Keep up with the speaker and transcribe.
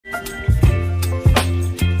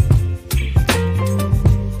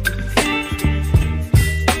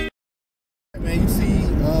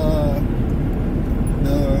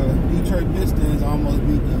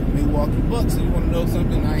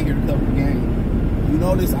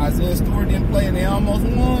notice Isaiah Stewart didn't play and they almost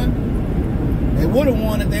won. They would have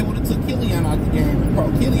won if they would have took Killan out the game.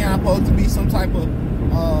 Killan supposed to be some type of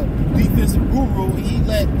defensive guru. He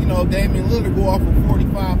let, you know, Damian Lillard go off for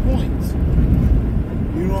 45 points.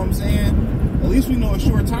 You know what I'm saying? At least we know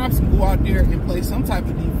Short Thompson go out there and play some type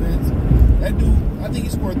of defense. That dude, I think he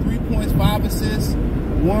scored 3 points, 5 assists,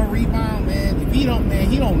 1 rebound, man. If he don't, man,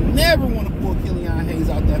 he don't never want to pull Killian Hayes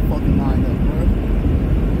out that fucking lineup, bro.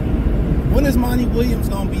 When is Monty Williams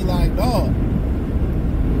gonna be like, dog,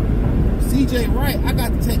 CJ Wright, I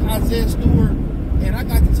got to take Isaiah Stewart and I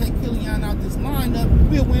got to take Killian out this lineup,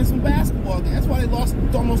 we'll win some basketball games. That's why they lost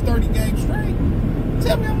almost 30 games straight.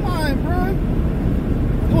 Tell me I'm lying, bro.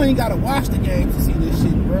 You ain't gotta watch the games to see this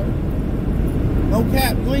shit, bro. No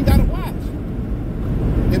cap, you ain't gotta watch.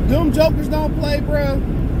 If them jokers don't play, bro,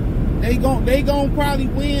 they gon' probably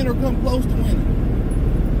win or come close to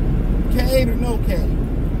winning. Cade or no Cade.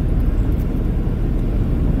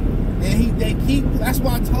 And they keep, that's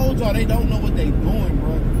why I told y'all they don't know what they doing,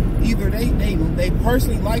 bro. Either they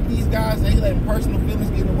personally like these guys, they letting personal feelings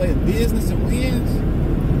get in the way of business and wins.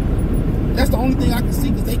 That's the only thing I can see,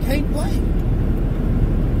 because they can't play.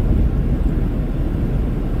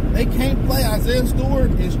 They can't play. Isaiah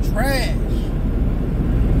Stewart is trash.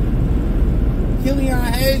 Killian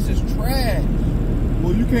Hayes is trash.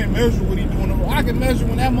 Well, you can't measure what he's doing. I can measure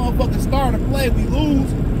when that motherfucker start to play, we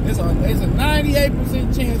lose. It's a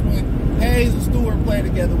 98% chance when Hayes and Stewart play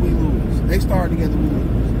together, we lose. They start together, we lose.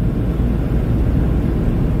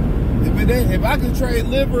 If I could trade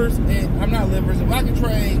Livers, and I'm not Livers, if I could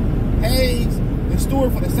trade Hayes and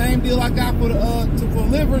Stewart for the same deal I got for for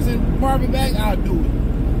Livers and Marvin Back, I'll do it.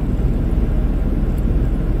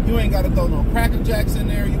 You ain't got to throw no Cracker Jacks in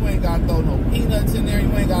there. You ain't got to throw no peanuts in there.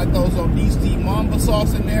 You ain't got to throw some DC Mamba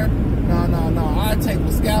sauce in there. No. I take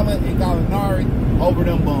Muscala and Gallinari over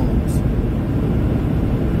them bones.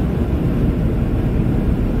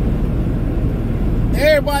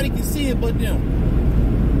 Everybody can see it but them.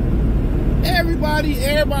 Everybody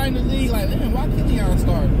in the league like, man, why Killian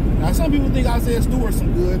start? Now, some people think Isaiah Stewart's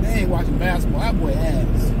some good. They ain't watching basketball. That boy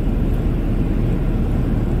ass.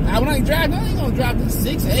 Now, when I ain't gonna drop the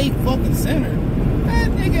 6'8" fucking center. That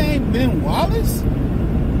nigga ain't Ben Wallace.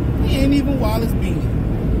 He ain't even Wallace Bean.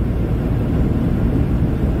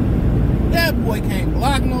 That boy can't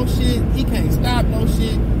block no shit. He can't stop no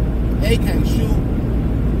shit. He can't shoot.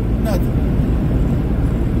 Nothing.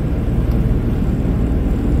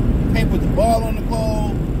 Can't put the ball on the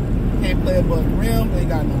pole. Can't play above the rim. Ain't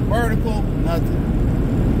got no vertical. Nothing.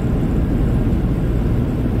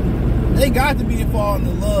 They got to be falling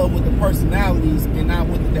in love with the personalities and not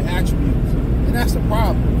with the attributes. And that's the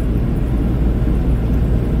problem.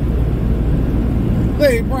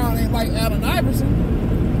 Larry Brown ain't like Allen Iverson.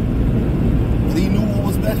 But he knew what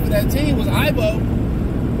was best for that team was Ivo.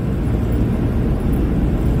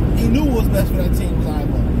 He knew what was best for that team was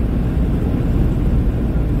Ivo.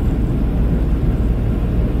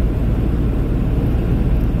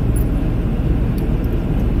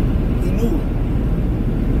 He knew it.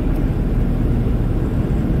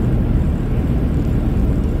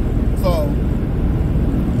 So,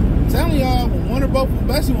 I'm telling y'all, when one or both,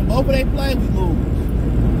 especially when both of they play, we lose.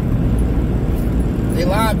 They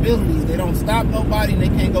liabilities. They don't stop nobody and they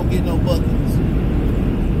can't go get no buckets.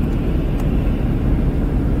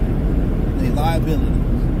 They liabilities.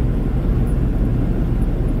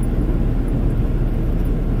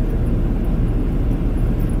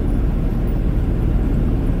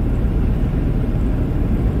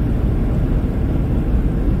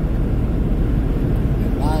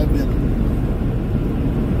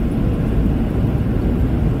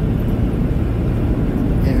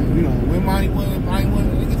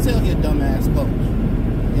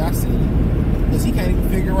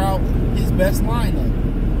 Best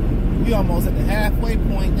lineup. We almost at the halfway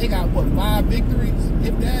point. They got what, 5 victories,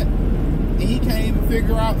 if that, and he can't even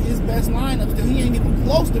figure out his best lineup. Still, he ain't even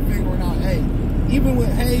close to figuring out. Hey, even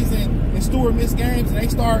with Hayes and Stewart missed games, and they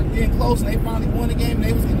start getting close, and they finally won the game, and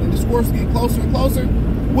they was getting, the scores was getting closer and closer.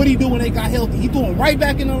 What he do when they got healthy? He threw them right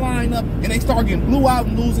back in the lineup, and they start getting blew out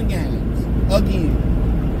and losing games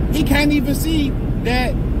again. He can't even see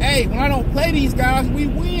that. Hey, when I don't play these guys, we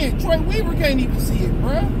win. Troy Weaver can't even see it,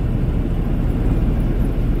 bruh.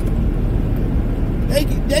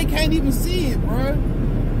 They can't even see it, bro.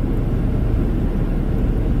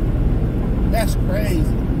 That's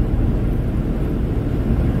crazy.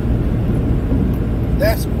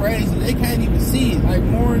 That's crazy. They can't even see it. Like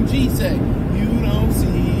Warren G said, you don't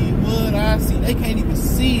see what I see. They can't even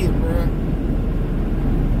see it, bro.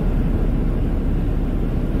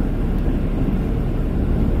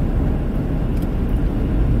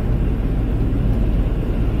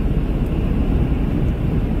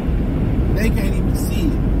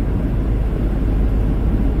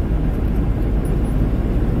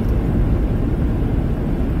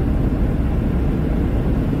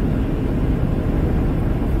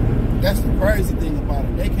 That's the crazy thing about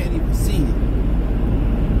it. They can't even see it.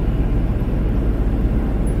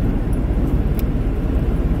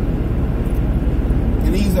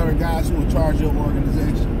 And these are the guys who are in charge of your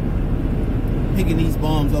organization. Picking these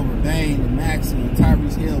bums over Bane and Maxey and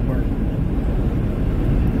Tyrese Haliburton.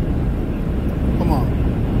 Come on.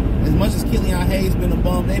 As much as Killian Hayes been a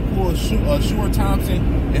bum, they pulled Stewart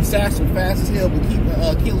Thompson and Sasser fast as hell, but keep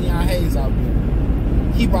Killian Hayes out there.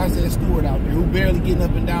 Keep Isaiah Stewart out there, who barely getting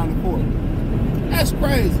up and down the court. That's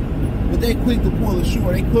crazy. But they quick to pull a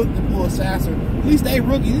Stewart. They quick to pull a Sasser. At least they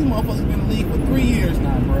rookies. These motherfuckers been in the league for 3 years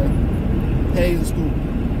now, bro. Hayes and Stewart.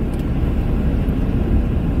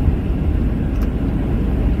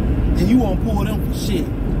 And you won't pull them for shit.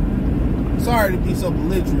 Sorry to be so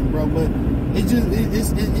belligerent, bro, but it just they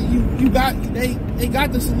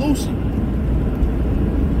got the solution.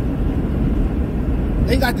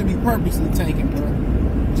 They got to be purposely tanking, bro,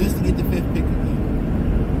 just to get the 5th pick again.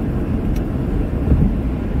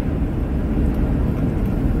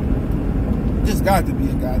 Just got to be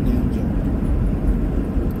a goddamn joke.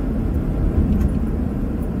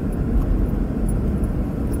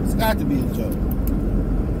 It's got to be a joke.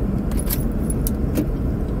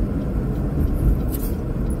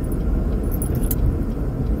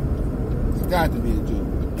 Got to be a joke.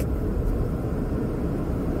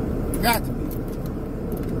 Got to be.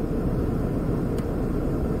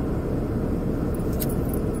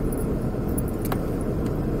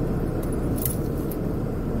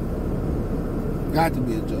 Got to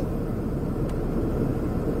be a joke.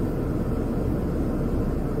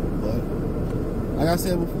 But like I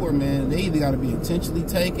said before, man, they either got to be intentionally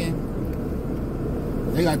taking,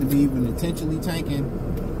 they got to be even intentionally tanking,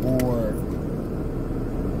 or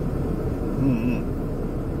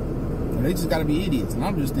they just gotta be idiots. And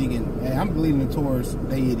I'm just thinking, hey, I'm leaning towards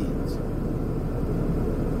they idiots.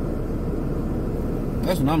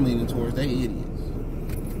 That's what I'm leaning towards, they idiots.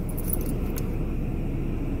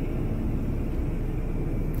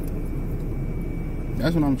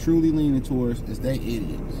 That's what I'm truly leaning towards, is they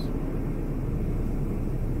idiots.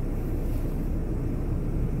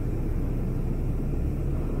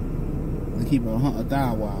 They keep a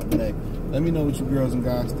thigh wild, but hey, let me know what you girls and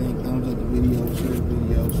guys think. Thumbs up the video, share the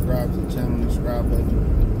video, subscribe to the channel, the subscribe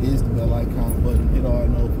button is the bell icon button. Hit all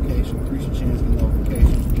notifications, increase your chance to get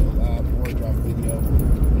notifications when we go live or drop a video.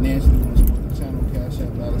 Financially, you want to support the channel, Cash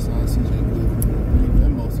App, $CJ Good,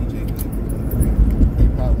 Venmo, CJ Good,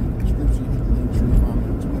 PayPal link in the description. Hit the link tree, find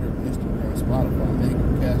me on Twitter, Instagram, Spotify,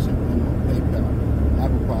 Anchor, Cash App, Venmo, PayPal,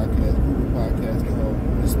 Apple Podcasts, Google Podcasts,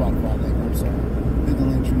 Spotify link, I'm sorry. Hit the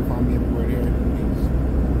link tree, find me everywhere there.